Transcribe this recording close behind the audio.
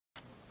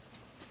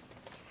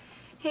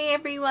Hey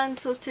everyone,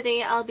 so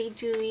today I'll be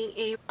doing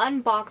a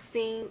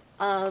unboxing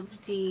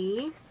of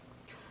the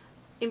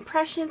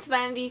Impressions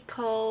Vanity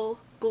Co.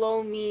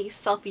 Glow Me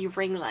Selfie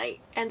Ring Light,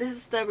 and this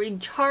is the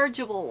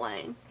rechargeable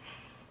one.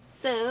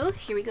 So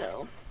here we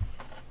go.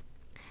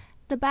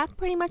 The back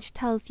pretty much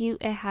tells you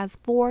it has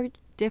 4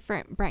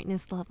 different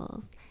brightness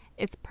levels.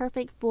 It's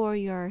perfect for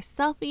your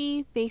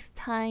selfie,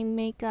 FaceTime,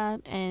 makeup,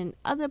 and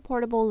other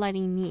portable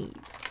lighting needs.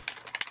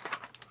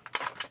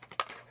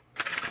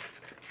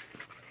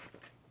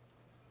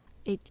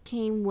 It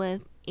came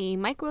with a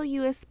micro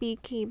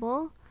USB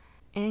cable,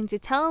 and to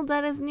tell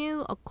that is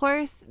new, of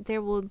course,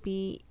 there will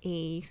be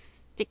a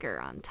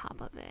sticker on top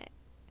of it.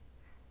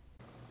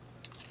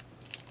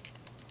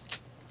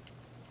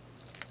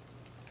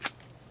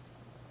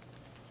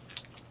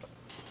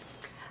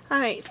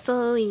 Alright,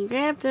 so you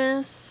grab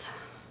this,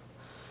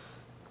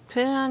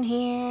 put it on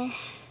here.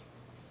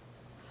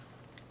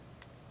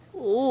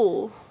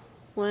 Ooh,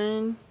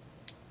 1,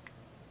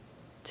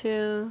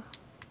 2,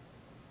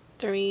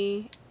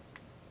 3,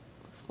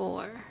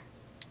 4.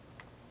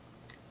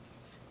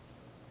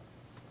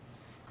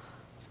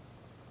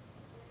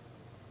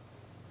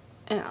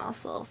 And it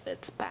also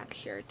fits back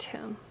here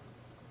too.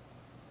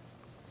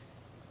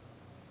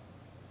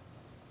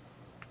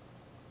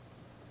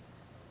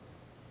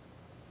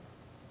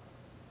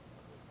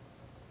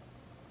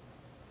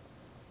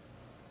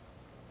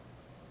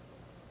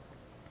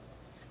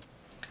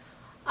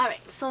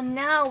 Alright, so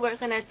now we're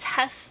gonna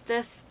test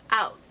this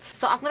out.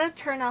 So I'm gonna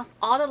turn off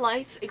all the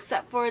lights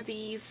except for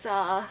these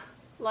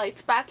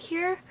lights back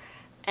here,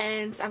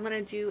 and I'm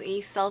gonna do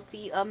a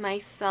selfie of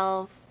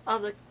myself,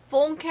 of the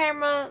phone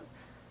camera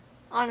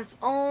on its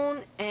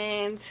own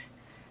and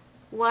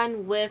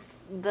one with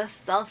the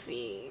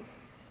selfie.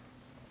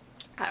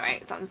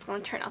 Alright, so I'm just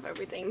gonna turn off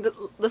everything.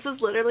 This is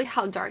literally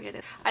how dark it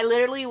is. I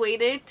literally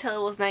waited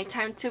till it was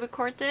nighttime to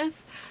record this.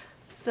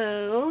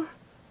 So,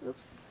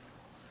 oops.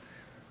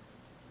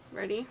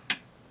 Ready?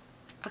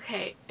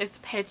 Okay, it's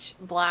pitch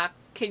black.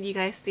 Can you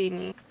guys see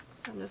me?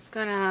 So I'm just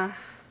gonna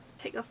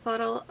take a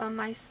photo of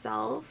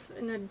myself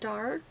in the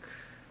dark.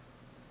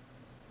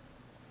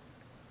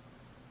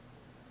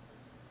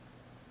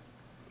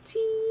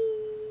 Cheese.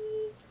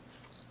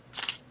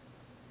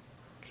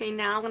 Okay,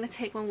 now I'm gonna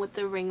take one with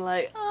the ring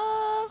light.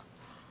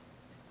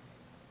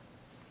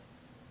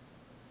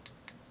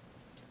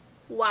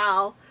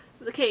 Wow.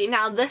 Okay,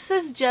 now this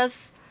is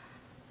just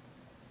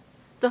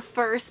the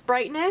first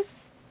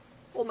brightness.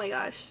 Oh my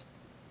gosh.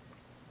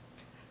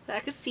 I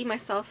could see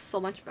myself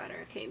so much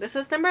better. Okay, this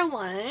is number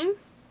 1.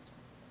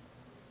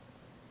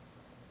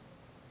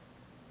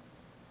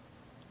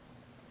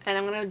 And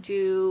I'm gonna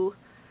do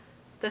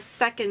the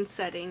second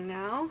setting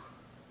now.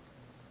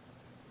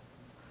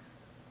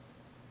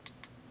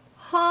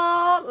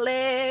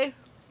 Holy!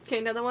 Okay,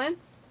 another 1,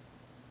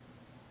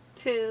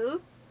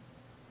 2.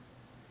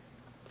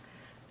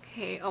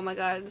 Okay, oh my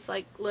god, it's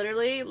like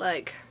literally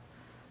like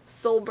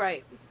so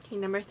bright. Okay,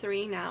 number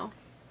 3 now.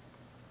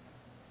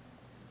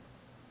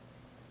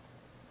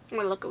 I'm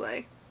gonna look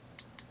away.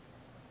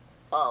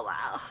 Oh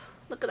wow,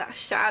 look at that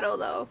shadow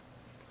though.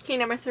 Okay,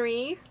 number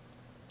 3.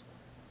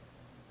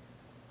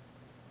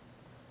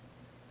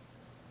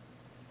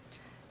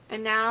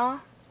 And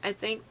now I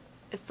think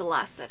it's the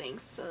last setting,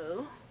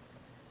 so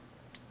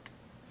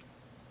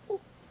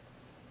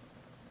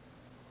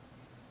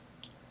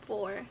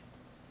 4.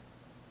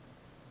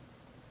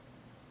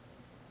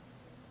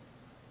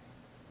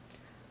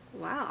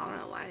 Wow, I don't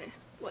know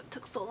what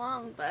took so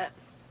long, but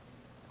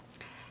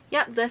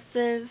yeah, this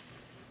is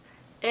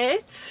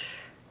it.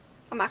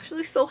 I'm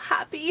actually so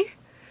happy.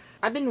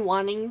 I've been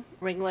wanting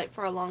ring light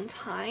for a long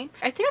time.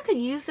 I think I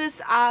could use this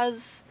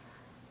as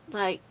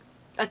like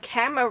a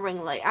camera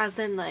ring light, as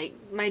in like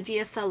my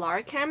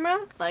DSLR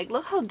camera. Like,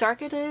 look how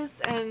dark it is,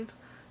 and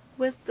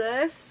with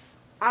this,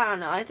 I don't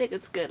know, I think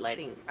it's good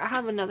lighting. I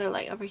have another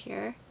light over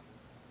here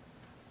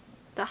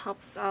that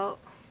helps out,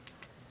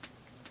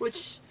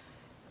 which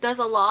does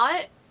a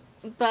lot,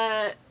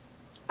 but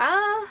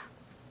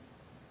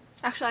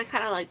actually I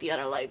kind of like the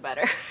other light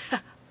better.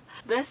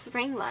 This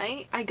ring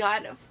light I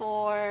got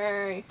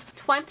for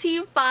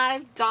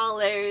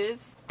 $25,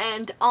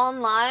 and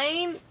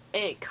online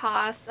it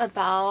costs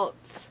about,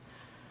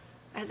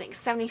 I think,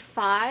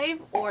 $75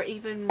 or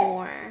even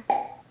more.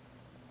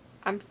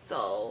 I'm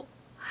so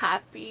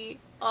happy.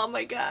 Oh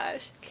my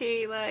gosh.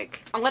 Okay,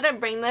 like, I'm gonna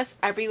bring this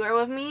everywhere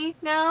with me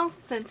now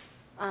since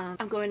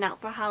I'm going out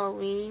for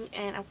Halloween,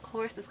 and of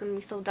course it's gonna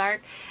be so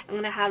dark. I'm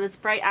gonna have this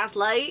bright ass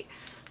light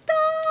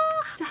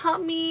to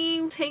help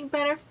me take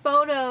better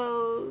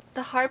photos.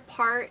 The hard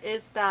part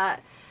is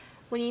that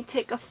when you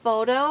take a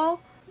photo,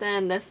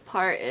 then this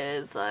part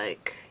is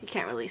like, you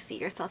can't really see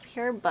yourself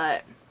here,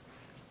 but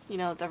you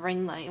know, it's a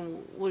ring light,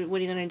 and what are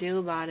you gonna do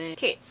about it?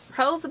 Okay,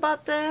 pros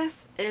about this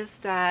is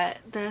that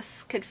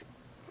this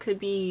could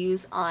be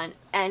used on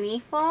any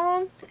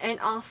phone, and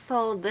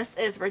also this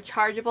is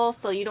rechargeable,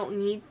 so you don't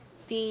need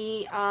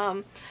the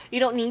you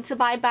don't need to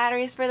buy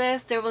batteries for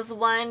this. There was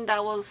one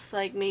that was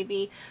like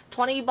maybe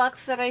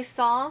 $20 that I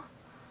saw.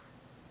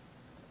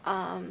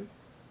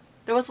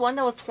 There was one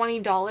that was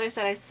 $20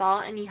 that I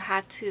saw, and you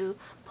had to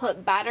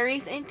put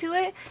batteries into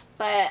it,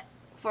 but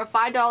for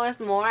 $5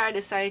 more I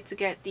decided to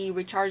get the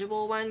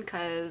rechargeable one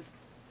because,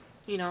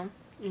 you know,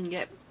 you can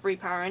get free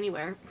power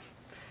anywhere.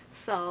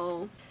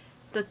 So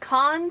the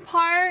con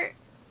part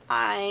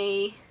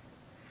I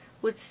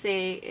would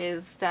say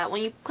is that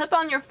when you clip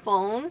on your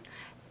phone,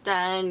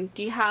 then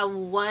you have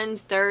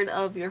 1/3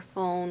 of your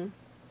phone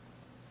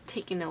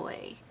taken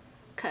away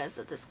because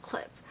of this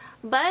clip.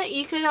 But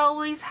you could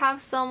always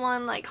have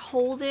someone like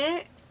hold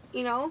it,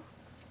 you know,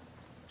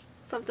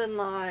 something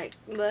like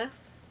this,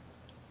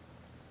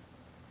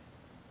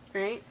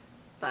 right?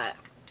 But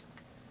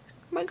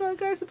oh my god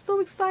guys, I'm so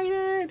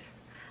excited.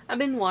 I've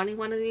been wanting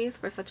one of these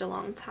for such a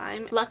long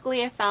time.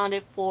 Luckily I found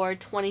it for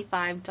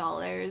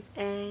 $25,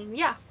 and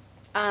yeah.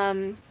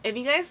 If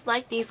you guys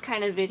like these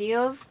kind of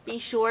videos, be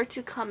sure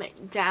to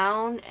comment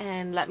down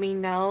and let me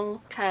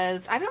know,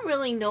 because I don't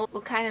really know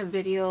what kind of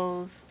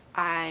videos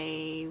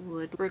I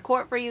would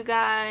record for you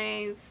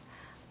guys.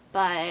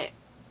 But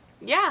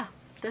yeah,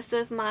 this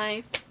is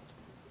my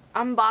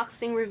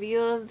unboxing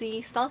review of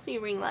the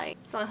selfie ring light.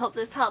 So I hope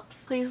this helps.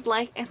 Please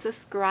like and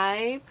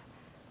subscribe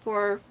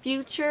for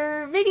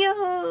future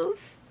videos.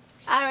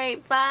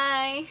 Alright,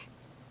 bye!